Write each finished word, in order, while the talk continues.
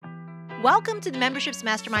Welcome to the Memberships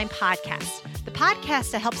Mastermind podcast, the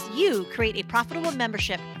podcast that helps you create a profitable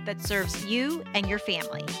membership that serves you and your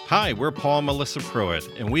family. Hi, we're Paul and Melissa Pruitt,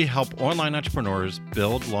 and we help online entrepreneurs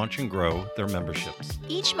build, launch, and grow their memberships.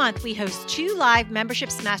 Each month, we host 2 live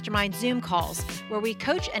Memberships Mastermind Zoom calls where we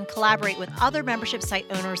coach and collaborate with other membership site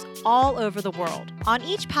owners all over the world. On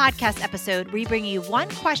each podcast episode, we bring you one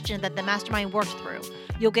question that the mastermind worked through.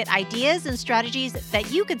 You'll get ideas and strategies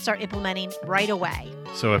that you can start implementing right away.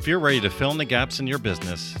 So if you're ready to fill in the gaps in your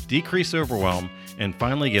business, decrease overwhelm, and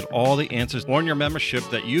finally get all the answers on your membership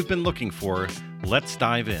that you've been looking for, let's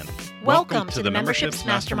dive in. Welcome to the Memberships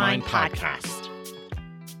Mastermind podcast.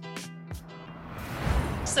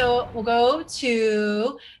 So we'll go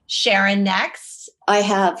to Sharon next. I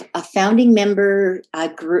have a founding member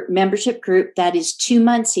membership group that is 2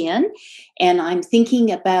 months in, and I'm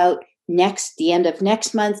thinking about the end of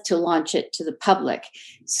next month to launch it to the public.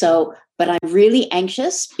 But I'm really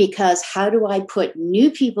anxious because how do I put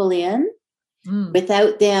new people in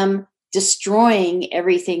without them destroying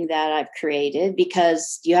everything that I've created?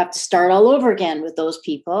 Because you have to start all over again with those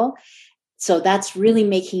people. So that's really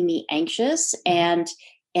making me anxious. And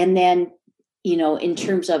then, in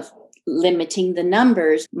terms of limiting the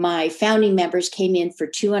numbers, my founding members came in for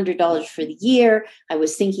 $200 for the year. I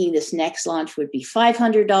was thinking this next launch would be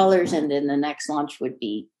 $500, and then the next launch would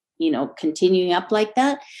be, continuing up like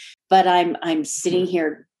that. But I'm sitting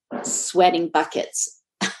here sweating buckets.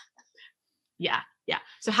 Yeah.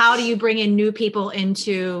 So how do you bring in new people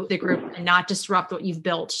into the group and not disrupt what you've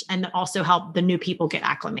built and also help the new people get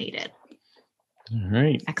acclimated? All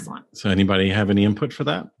right. Excellent. So anybody have any input for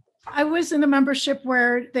that? I was in a membership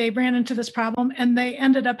where they ran into this problem and they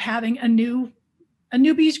ended up having a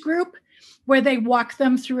newbies group where they walk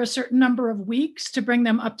them through a certain number of weeks to bring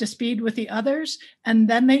them up to speed with the others. And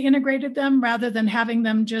then they integrated them rather than having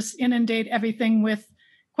them just inundate everything with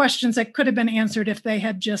questions that could have been answered if they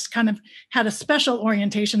had just kind of had a special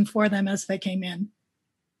orientation for them as they came in.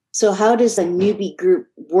 So how does a newbie group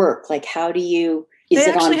work? Like, is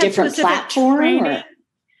it on different platforms?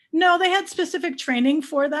 No, they had specific training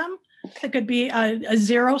for them. It could be a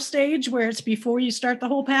zero stage where it's before you start the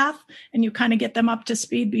whole path and you kind of get them up to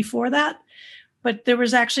speed before that. But there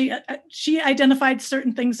was actually, she identified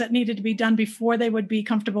certain things that needed to be done before they would be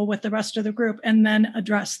comfortable with the rest of the group and then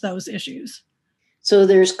address those issues. So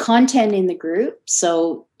there's content in the group.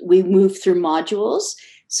 So we move through modules.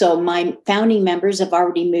 So my founding members have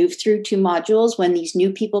already moved through 2 modules. When these new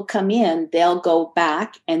people come in, they'll go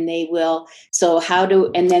back and they will.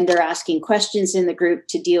 And then they're asking questions in the group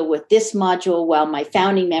to deal with this module while my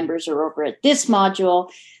founding members are over at this module.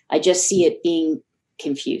 I just see it being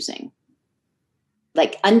confusing.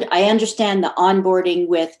 Like, I understand the onboarding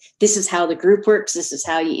with this is how the group works, this is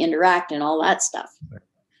how you interact and all that stuff.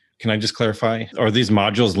 Can I just clarify? Are these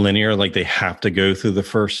modules linear? Like they have to go through the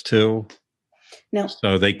first 2? No.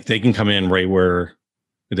 So they can come in right where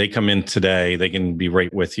they come in today. They can be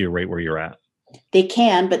right with you, right where you're at. They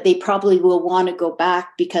can, but they probably will want to go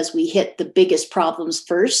back because we hit the biggest problems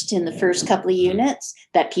first in the first couple of units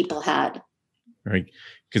that people had. Right.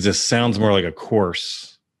 Because this sounds more like a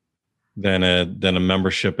course than a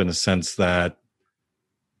membership in the sense that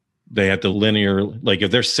they have to linear, like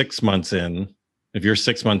if they're 6 months in, if you're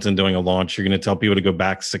 6 months in doing a launch, you're going to tell people to go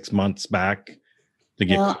back 6 months back to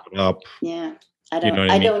get caught up. Yeah. I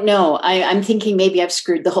don't know. I'm thinking maybe I've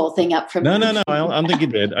screwed the whole thing up from. No. I don't think you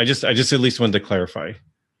did. I just at least wanted to clarify.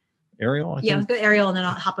 Ariel? Let's go Ariel and then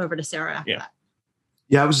I'll hop over to Sarah after that.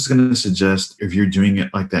 Yeah, I was just going to suggest if you're doing it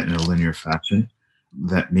like that in a linear fashion,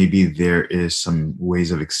 that maybe there is some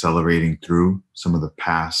ways of accelerating through some of the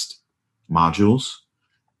past modules,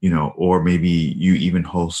 or maybe you even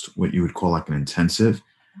host what you would call like an intensive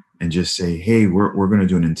and just say, hey, we're going to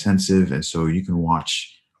do an intensive. And so you can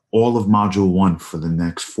watch all of module 1 for the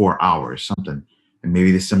next 4 hours, something. And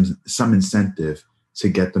maybe there's some incentive to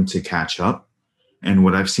get them to catch up. And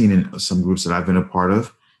what I've seen in some groups that I've been a part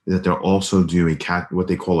of is that they'll also do what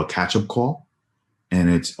they call a catch-up call. And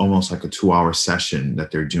it's almost like a 2-hour session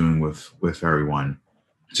that they're doing with everyone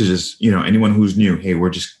to just, anyone who's new, hey, we're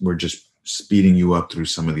just speeding you up through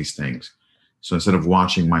some of these things. So instead of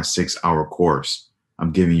watching my 6-hour course,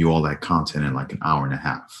 I'm giving you all that content in like an hour and a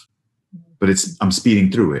half. But I'm speeding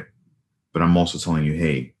through it. But I'm also telling you,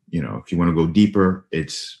 hey, if you want to go deeper,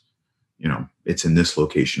 it's in this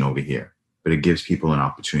location over here. But it gives people an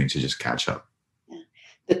opportunity to just catch up. Yeah.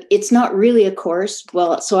 But it's not really a course.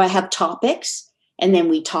 Well, so I have topics. And then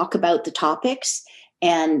we talk about the topics.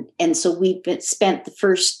 And so we've spent the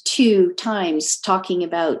first 2 times talking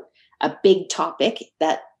about a big topic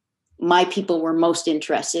that my people were most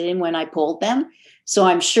interested in when I polled them. So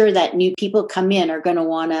I'm sure that new people come in are going to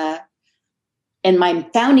want to and my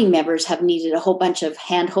founding members have needed a whole bunch of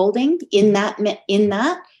hand holding in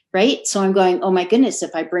that, right? So I'm going, oh my goodness,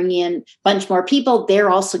 if I bring in a bunch more people, they're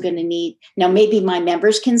also going to need, now maybe my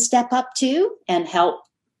members can step up too and help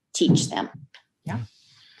teach them. Yeah.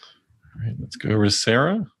 All right, let's go over to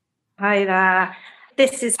Sarah. Hi there.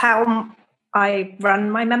 This is how I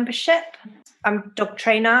run my membership. I'm a dog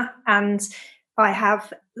trainer and I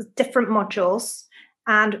have different modules.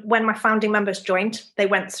 And when my founding members joined, they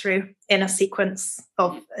went through in a sequence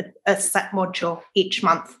of a set module each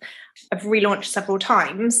month. I've relaunched several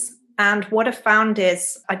times. And what I've found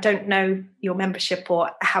is, I don't know your membership or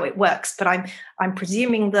how it works, but I'm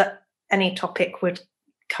presuming that any topic would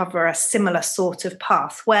cover a similar sort of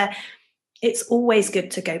path where it's always good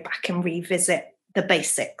to go back and revisit the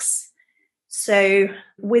basics. So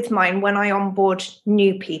with mine, when I onboard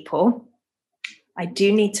new people, I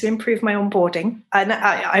do need to improve my onboarding. And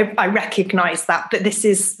I recognize that, but this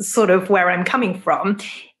is sort of where I'm coming from,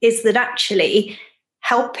 is that actually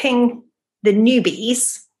helping the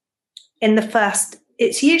newbies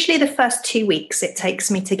it's usually the first 2 weeks it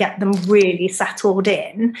takes me to get them really settled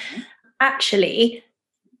in. Actually,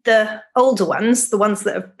 the older ones, the ones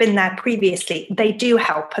that have been there previously, they do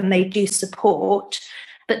help and they do support,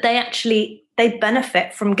 but they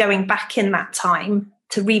benefit from going back in that time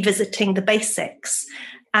to revisiting the basics.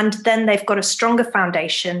 And then they've got a stronger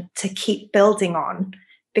foundation to keep building on,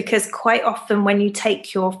 because quite often when you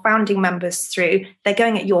take your founding members through, they're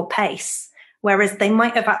going at your pace, whereas they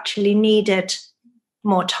might have actually needed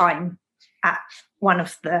more time at one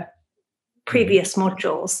of the previous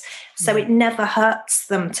modules. So it never hurts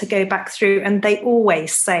them to go back through. And they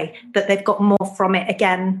always say that they've got more from it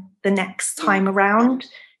again the next time around.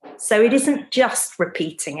 So it isn't just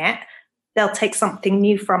repeating it. They'll take something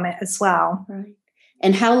new from it as well. Right.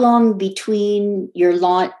 And how long between your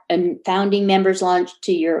launch and founding members launch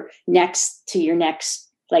to your next,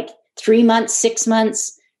 like 3 months, 6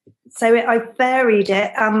 months? So I varied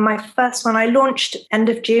it. My first one, I launched end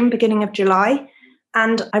of June, beginning of July.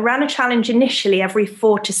 And I ran a challenge initially every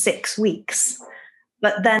 4 to 6 weeks.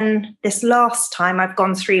 But then this last time I've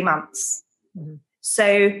gone 3 months. Mm-hmm.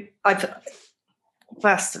 So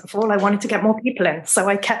first of all, I wanted to get more people in. So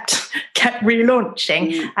I kept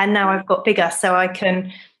relaunching, and now I've got bigger so I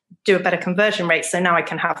can do a better conversion rate. So now I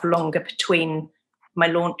can have longer between my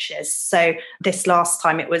launches. So this last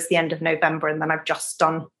time it was the end of November, and then I've just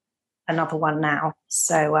done another one now.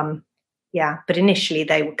 So but initially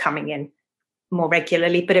they were coming in more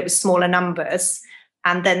regularly, but it was smaller numbers.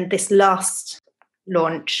 And then this last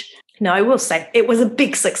launch, no, I will say it was a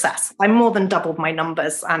big success. I more than doubled my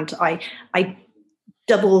numbers, and I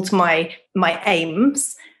doubled my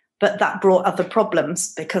aims, but that brought other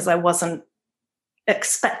problems because I wasn't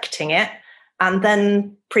expecting it. And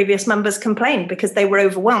then previous members complained because they were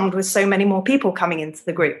overwhelmed with so many more people coming into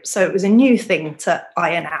the group. So it was a new thing to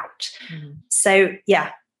iron out. Mm-hmm. So,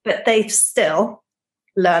 but they've still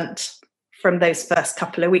learnt from those first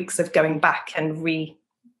couple of weeks of going back and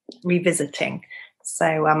revisiting.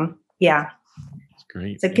 So, That's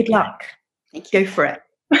great. So good luck. Go for it.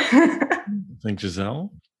 Thank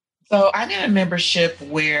Giselle. So I got a membership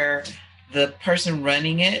where the person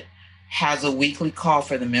running it has a weekly call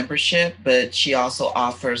for the membership, but she also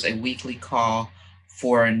offers a weekly call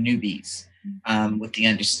for newbies with the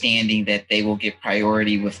understanding that they will get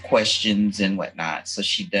priority with questions and whatnot. So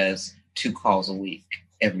she does 2 calls a week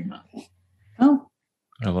every month. Oh,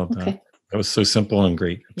 I love that. That was so simple and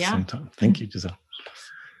great at the same time. Thank you, Giselle.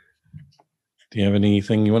 Do you have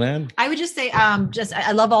anything you want to add? I would just say,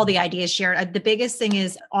 I love all the ideas shared. The biggest thing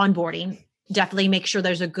is onboarding. Definitely make sure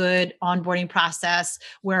there's a good onboarding process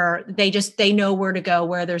where they know where to go,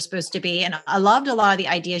 where they're supposed to be. And I loved a lot of the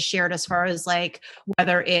ideas shared as far as like,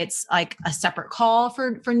 whether it's like a separate call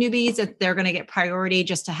for newbies, if they're going to get priority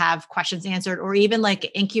just to have questions answered, or even like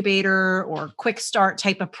an incubator or quick start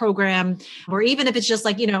type of program, or even if it's just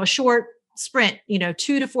like, a short sprint, 2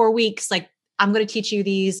 to 4 weeks, like, I'm going to teach you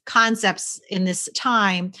these concepts in this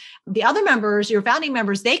time. The other members, your founding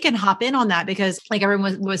members, they can hop in on that because like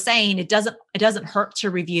everyone was saying, it doesn't hurt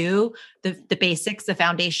to review the basics, the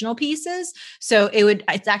foundational pieces. So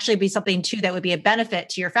it's actually be something too that would be a benefit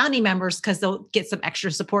to your founding members because they'll get some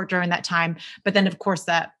extra support during that time. But then of course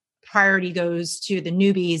that priority goes to the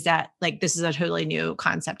newbies that like, this is a totally new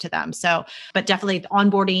concept to them. So, but definitely the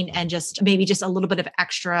onboarding and maybe just a little bit of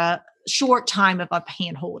extra short time of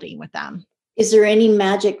hand holding with them. Is there any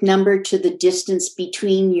magic number to the distance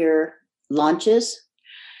between your launches?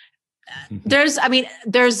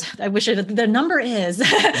 I wish the number is,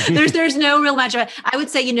 there's no real match. I would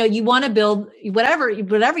say, you want to build whatever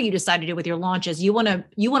you decide to do with your launches, you want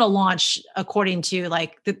to launch according to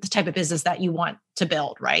like the type of business that you want to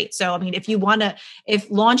build. Right. So,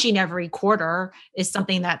 if launching every quarter is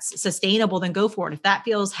something that's sustainable, then go for it. If that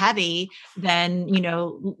feels heavy, then,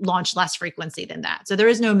 launch less frequency than that. So there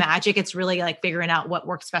is no magic. It's really like figuring out what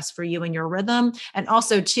works best for you and your rhythm. And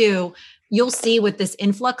also too, you'll see with this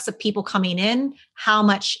influx of people coming in, how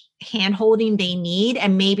much hand-holding they need.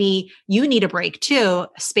 And maybe you need a break too,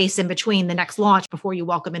 space in between the next launch before you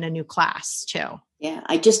welcome in a new class too. Yeah,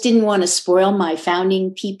 I just didn't want to spoil my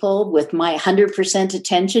founding people with my 100%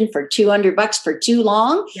 attention for $200 for too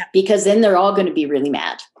long, because then they're all going to be really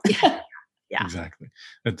mad. Yeah, exactly.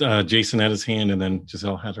 Jason had his hand, and then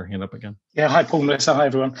Giselle had her hand up again. Yeah, hi, Paul, Melissa. Hi,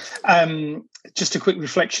 everyone. Just a quick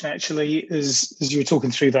reflection, actually, as you were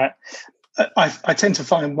talking through that. I tend to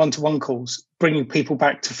find one-to-one calls bringing people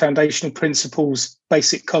back to foundational principles,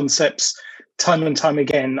 basic concepts, time and time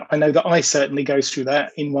again. I know that I certainly go through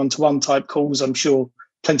that in one-to-one type calls. I'm sure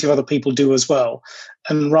plenty of other people do as well.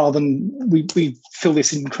 And rather than we feel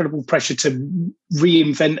this incredible pressure to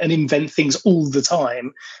reinvent and invent things all the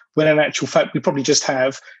time, when in actual fact, we probably just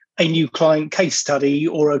have a new client case study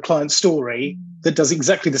or a client story that does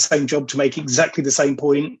exactly the same job to make exactly the same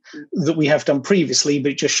point that we have done previously,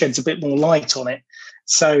 but it just sheds a bit more light on it.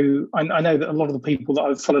 So I know that a lot of the people that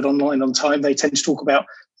I've followed online on time, they tend to talk about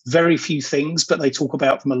very few things, but they talk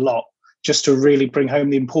about them a lot, just to really bring home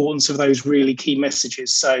the importance of those really key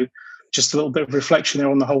messages. So just a little bit of reflection there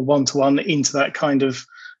on the whole one-to-one into that kind of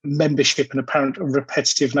membership and apparent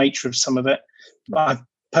repetitive nature of some of it.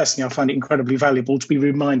 Personally, I find it incredibly valuable to be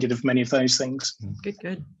reminded of many of those things.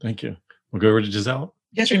 Good. Thank you. We'll go over to Giselle.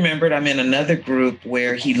 Just remembered I'm in another group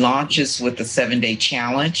where he launches with the 7-day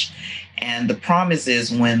challenge. And the promise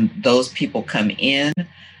is when those people come in,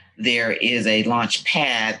 there is a launch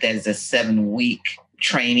pad that is a 7-week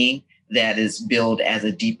training that is billed as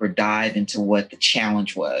a deeper dive into what the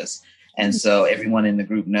challenge was. And so everyone in the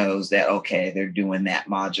group knows that, okay, they're doing that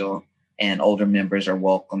module, and older members are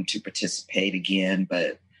welcome to participate again,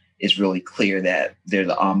 but it's really clear that they're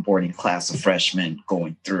the onboarding class of freshmen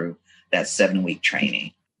going through that 7-week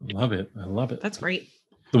training. Love it. I love it. That's great.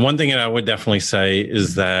 The one thing that I would definitely say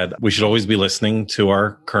is that we should always be listening to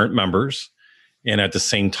our current members. And at the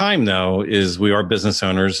same time, though, is we are business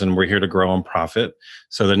owners and we're here to grow and profit.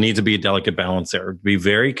 So there needs to be a delicate balance there. Be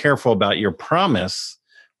very careful about your promise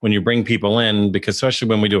when you bring people in, because especially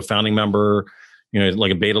when we do a founding member,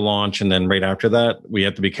 like a beta launch, and then right after that, we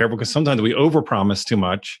have to be careful because sometimes we overpromise too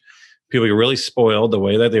much. People get really spoiled the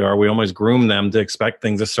way that they are. We almost groom them to expect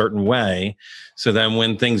things a certain way. So then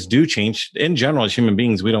when things do change, in general, as human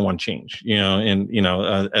beings, we don't want change,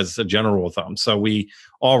 as a general rule of thumb. So we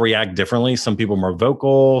all react differently. Some people more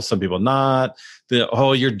vocal, some people not.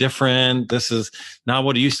 You're different. This is not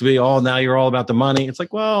what it used to be. Oh, now you're all about the money. It's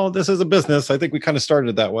like, well, this is a business. I think we kind of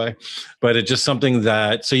started that way, but it's just something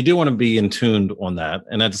that, so you do want to be in tuned on that.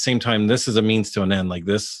 And at the same time, this is a means to an end. Like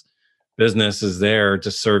this business is there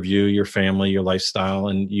to serve you, your family, your lifestyle,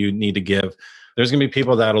 and you need to give. There's going to be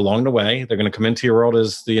people that along the way, they're going to come into your world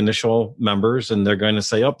as the initial members, and they're going to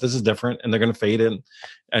say, oh, this is different. And they're going to fade in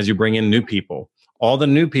as you bring in new people. All the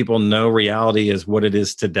new people know reality is what it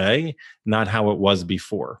is today, not how it was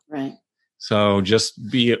before. Right. So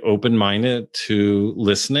just be open-minded to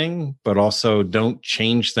listening, but also don't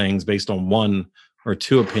change things based on one or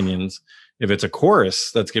two opinions. If it's a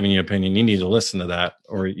chorus that's giving you an opinion, you need to listen to that,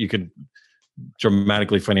 or you could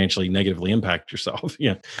dramatically financially negatively impact yourself.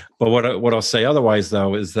 Yeah. But what I'll say otherwise,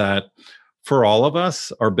 though, is that for all of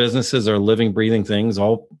us, our businesses are living, breathing things.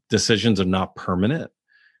 All decisions are not permanent.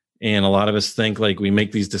 And a lot of us think like we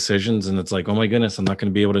make these decisions and it's like, oh my goodness, I'm not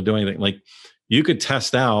going to be able to do anything. Like you could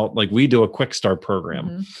test out, like we do a quick start program.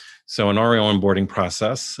 Mm-hmm. So in our onboarding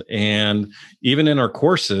process, and even in our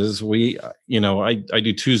courses, we, I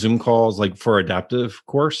do 2 Zoom calls, like for adaptive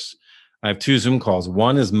course. I have 2 Zoom calls.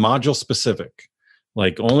 One is module specific,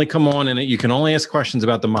 like only come on and you can only ask questions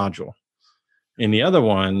about the module. And the other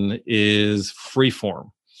one is free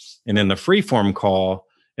form. And in the free form call,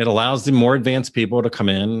 it allows the more advanced people to come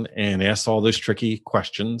in and ask all those tricky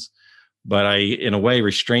questions. But I, in a way,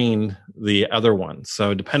 restrain the other one.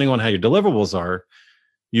 So depending on how your deliverables are,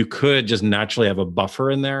 you could just naturally have a buffer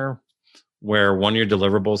in there where one of your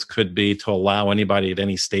deliverables could be to allow anybody at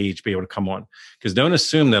any stage be able to come on. Because don't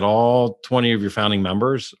assume that all 20 of your founding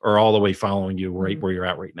members are all the way following you right where you're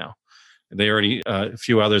at right now. They already, a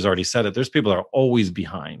few others already said it. There's people that are always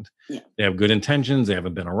behind. Yeah. They have good intentions. They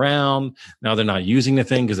haven't been around. Now they're not using the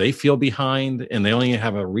thing because they feel behind and they only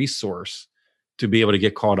have a resource to be able to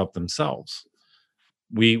get caught up themselves.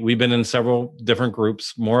 We've been in several different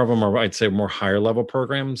groups. More of them are, I'd say, more higher level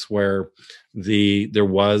programs where there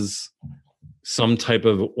was some type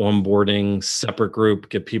of onboarding separate group,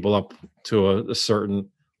 get people up to a certain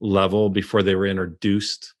level before they were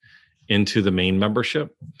introduced into the main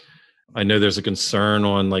membership. I know there's a concern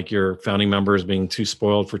on like your founding members being too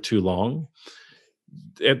spoiled for too long.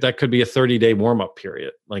 That could be a 30-day warm-up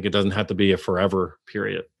period. Like, it doesn't have to be a forever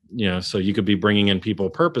period. So you could be bringing in people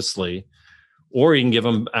purposely, or you can give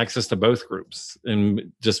them access to both groups.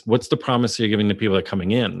 And just what's the promise you're giving the people that are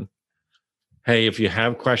coming in? Hey, if you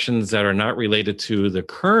have questions that are not related to the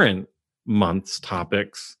current month's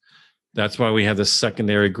topics, that's why we have this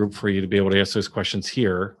secondary group for you to be able to ask those questions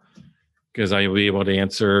here, because I will be able to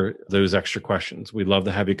answer those extra questions. We'd love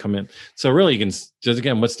to have you come in. So really, you can just,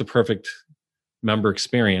 again, what's the perfect member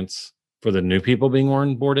experience for the new people being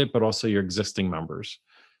onboarded, but also your existing members.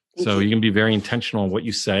 So you can be very intentional in what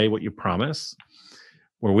you say, what you promise.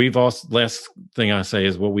 Where we've also, last thing I say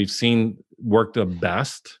is what we've seen work the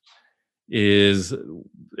best is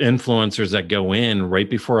influencers that go in right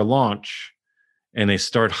before a launch and they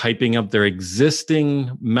start hyping up their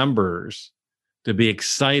existing members to be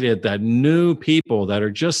excited that new people that are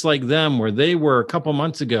just like them, where they were a couple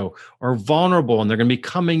months ago, are vulnerable and they're going to be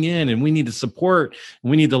coming in, and we need to support and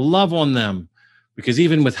we need to love on them, because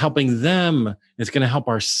even with helping them, it's going to help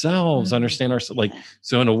ourselves understand ourselves. Like,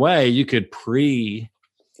 so in a way you could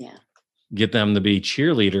get them to be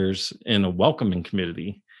cheerleaders in a welcoming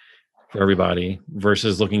community for everybody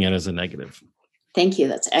versus looking at it as a negative. Thank you.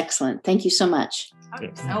 That's excellent. Thank you so much.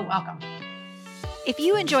 You're so welcome. If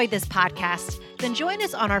you enjoyed this podcast, then join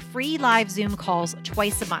us on our free live Zoom calls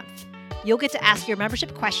twice a month. You'll get to ask your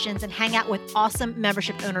membership questions and hang out with awesome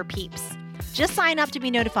membership owner peeps. Just sign up to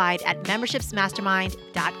be notified at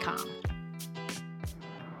membershipsmastermind.com.